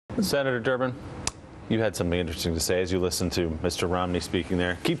Senator Durbin, you had something interesting to say as you listened to Mr. Romney speaking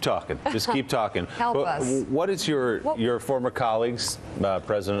there. Keep talking. Just keep talking. Help us. What is your former colleagues,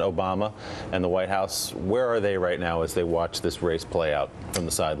 President Obama and the White House, where are they right now as they watch this race play out from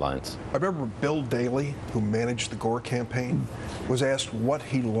the sidelines? I remember Bill Daley, who managed the Gore campaign, was asked what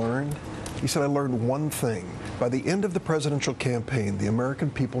he learned. He said, I learned one thing. By the end of the presidential campaign, the American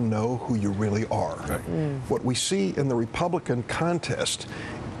people know who you really are. Right. What we see in the Republican contest,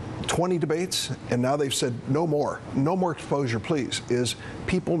 20 debates, and now they've said no more exposure, please, is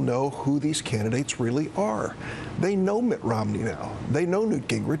people know who these candidates really are. They know Mitt Romney now. They know Newt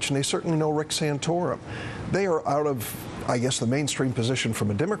Gingrich, and they certainly know Rick Santorum. They are out of, I guess, the mainstream position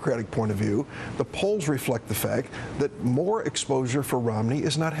from a Democratic point of view. The polls reflect the fact that more exposure for Romney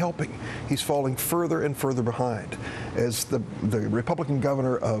is not helping. He's falling further and further behind. As the Republican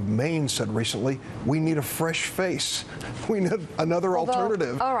governor of Maine said recently, we need a fresh face. We need another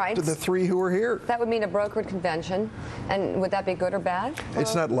alternative to the three who are here. That would mean a brokered convention. And would that be good or bad?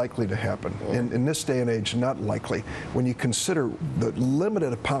 It's not likely to happen. In this day and age, not likely. When you consider the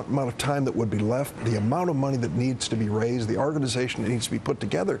limited amount of time that would be left, the amount of money that needs to be raised, the organization that needs to be put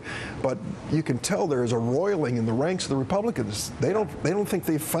together, but you can tell there is a roiling in the ranks of the Republicans. They don't think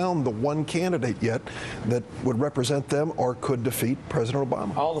they've found the one candidate yet that would represent them or could defeat President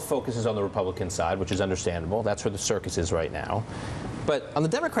Obama. All the focus is on the Republican side, which is understandable. That's where the circus is right now. But on the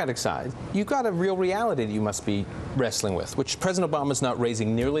Democratic side, you've got a real reality that you must be wrestling with, which President Obama is not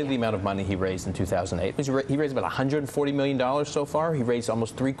raising nearly the amount of money he raised in 2008. He raised about $140 million so far. He raised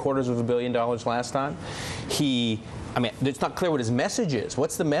almost $750 million last time. I mean, it's not clear what his message is.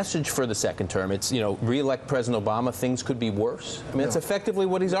 What's the message for the second term? It's, re-elect President Obama, things could be worse. I mean, that's effectively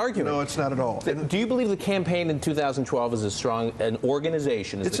what he's arguing. No, it's not at all. Do you believe the campaign in 2012 is as strong an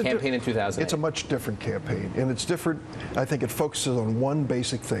organization as the campaign in 2008? It's a much different campaign, and it's different. I think it focuses on one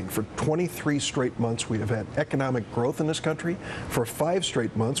basic thing. For 23 straight months, we have had economic growth in this country. For 5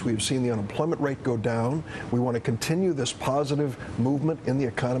 straight months, we have seen the unemployment rate go down. We want to continue this positive movement in the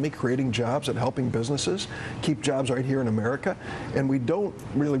economy, creating jobs and helping businesses, keep jobs right here in America, and we don't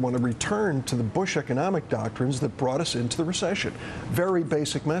really want to return to the Bush economic doctrines that brought us into the recession. Very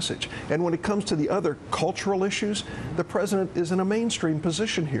basic message. And when it comes to the other cultural issues, the president is in a mainstream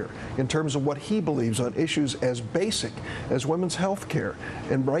position here in terms of what he believes on issues as basic as women's health care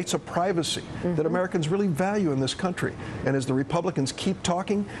and rights of privacy that Americans really value in this country. And as the Republicans keep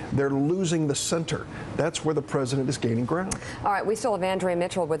talking, they're losing the center. That's where the president is gaining ground. All right, we still have Andrea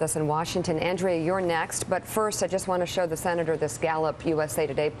Mitchell with us in Washington. Andrea, you're next, but first I just want to show the senator this Gallup USA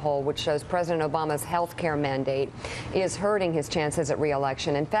Today poll, which shows President Obama's health care mandate is hurting his chances at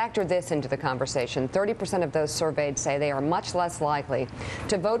re-election. And factor this into the conversation. 30% of those surveyed say they are much less likely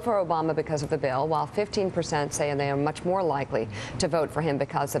to vote for Obama because of the bill, while 15% say they are much more likely to vote for him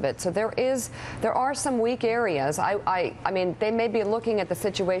because of it. So there are some weak areas. I mean, they may be looking at the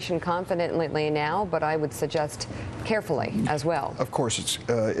situation confidently now, but I would suggest carefully as well. Of course,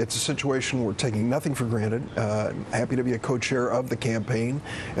 it's a situation we're taking nothing for granted. Happy to be a co-chair of the campaign,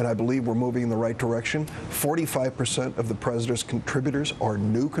 and I believe we're moving in the right direction. 45% of the president's contributors are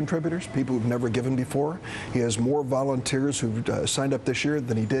new contributors, people who've never given before. He has more volunteers who've signed up this year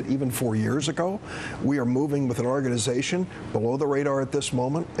than he did even 4 years ago. We are moving with an organization below the radar at this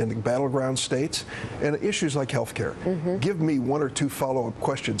moment in the battleground states, and issues like health care. Give me 1 or 2 follow-up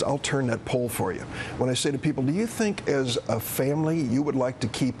questions. I'll turn that poll for you. When I say to people, do you think as a family you would like to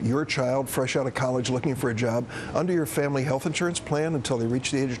keep your child fresh out of college looking for a job under your family health insurance plan until they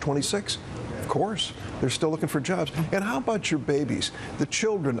reach the age of 26? Of course. They're still looking for jobs. And how about your babies, the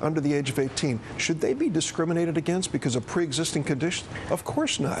children under the age of 18? Should they be discriminated against because of pre-existing conditions? Of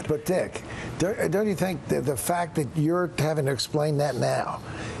course not. But Dick, don't you think that the fact that you're having to explain that now,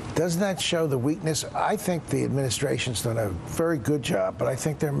 doesn't that show the weakness? I think the administration's done a very good job, but I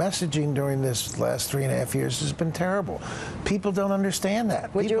think their messaging during this last 3.5 years has been terrible. People don't understand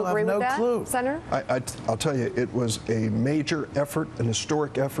that. Would you agree with that, clue. Senator? I'll tell you, it was a major effort, an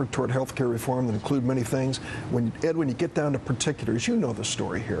historic effort toward health care reform that include many things. When you get down to particulars, you know the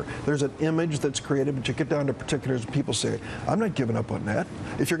story here. There's an image that's created, but you get down to particulars and people say, I'm not giving up on that.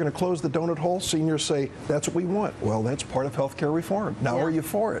 If you're going to close the donut hole, seniors say, that's what we want. Well, that's part of health care reform. Now, are you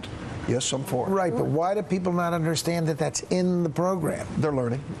for it? Yes, I'm for it. Right, but why do people not understand that that's in the program? They're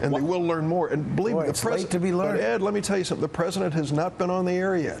learning, and they will learn more. And believe me, the it's late to be learning. But Ed, let me tell you something. The president has not been on the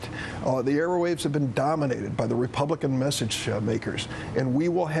air yet. The airwaves have been dominated by the Republican message makers, and we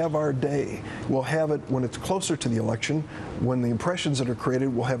will have our day. We'll have it when it's closer to the election, when the impressions that are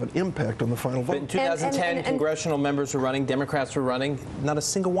created will have an impact on the final vote. But in 2010, congressional members were running, Democrats were running. Not a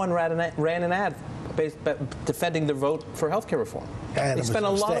single one ran an ad defending their vote for health care reform. And they spent a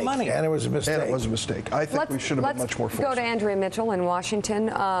lot of money. And it was a mistake. And it was a mistake. I think we should have been much more forceful. Let's go to Andrea Mitchell in Washington.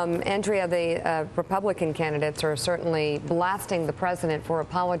 Andrea, the Republican candidates are certainly blasting the president for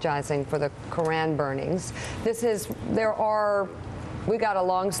apologizing for the Koran burnings. We got a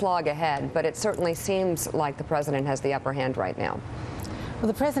long slog ahead, but it certainly seems like the president has the upper hand right now. Well,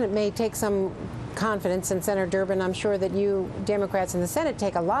 the president may take some confidence, and Senator Durbin, I'm sure that you Democrats in the Senate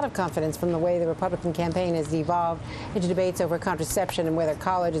take a lot of confidence from the way the Republican campaign has evolved into debates over contraception and whether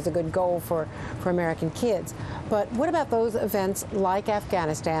college is a good goal for American kids. But what about those events like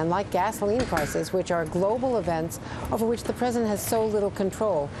Afghanistan, like gasoline prices, which are global events over which the president has so little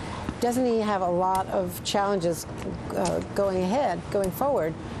control? Doesn't he have a lot of challenges going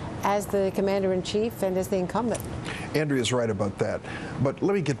forward, as the commander-in-chief and as the incumbent? Andrea's right about that. But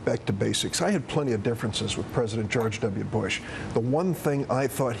let me get back to basics. I had plenty of differences with President George W. Bush. The one thing I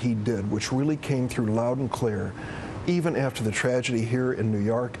thought he did, which really came through loud and clear, even after the tragedy here in New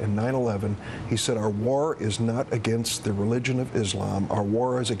York and 9/11, he said, our war is not against the religion of Islam. Our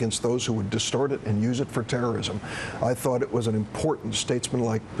war is against those who would distort it and use it for terrorism. I thought it was an important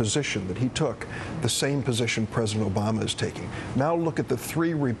statesmanlike position that he took, the same position President Obama is taking. Now look at the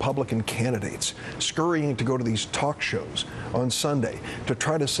 3 Republican candidates scurrying to go to these talk shows on Sunday to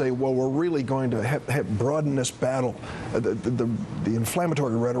try to say, well, we're really going to broaden this battle. The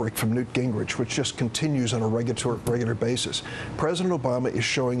inflammatory rhetoric from Newt Gingrich, which just continues on a regular basis. President Obama is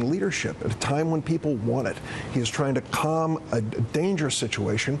showing leadership at a time when people want it. He is trying to calm a dangerous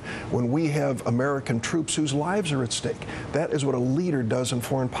situation when we have American troops whose lives are at stake. That is what a leader does in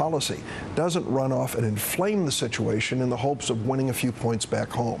foreign policy. Doesn't run off and inflame the situation in the hopes of winning a few points back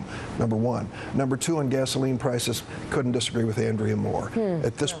home, number one. Number two, on gasoline prices, couldn't disagree with Andrea more.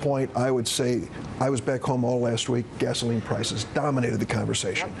 At this point, I would say, I was back home all last week, gasoline prices dominated the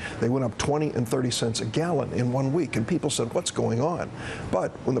conversation. They went up 20 and 30 cents a gallon in 1 week, and people said, what's going on?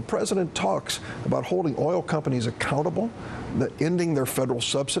 But when the president talks about holding oil companies accountable, ending their federal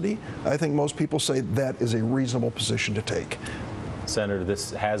subsidy, I think most people say that is a reasonable position to take. Senator,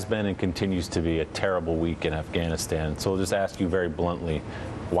 this has been and continues to be a terrible week in Afghanistan. So I'll just ask you very bluntly,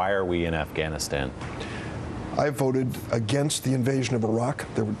 why are we in Afghanistan? I voted against the invasion of Iraq.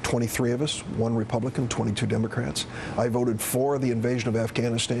 There were 23 of us, 1 Republican, 22 Democrats. I voted for the invasion of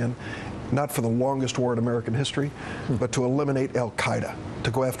Afghanistan, not for the longest war in American history, but to eliminate al-Qaeda,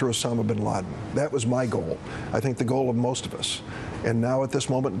 to go after Osama bin Laden. That was my goal. I think the goal of most of us. And now at this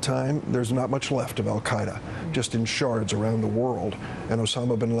moment in time, there's not much left of al-Qaeda, just in shards around the world, and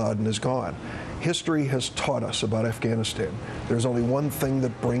Osama bin Laden is gone. History has taught us about Afghanistan. There's only one thing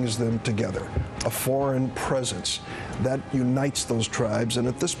that brings them together, a foreign presence. That unites those tribes, and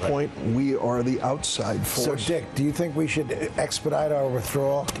at this point, we are the outside force. So, Dick, do you think we should expedite our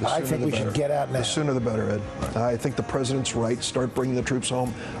withdrawal? I think we should get out now. The sooner the better, Ed. I think the president's right. Start bringing the troops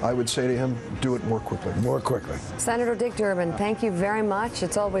home. I would say to him, do it more quickly. More quickly. Senator Dick Durbin, thank you very much.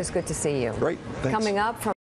 It's always good to see you. Great. Thanks. Coming up from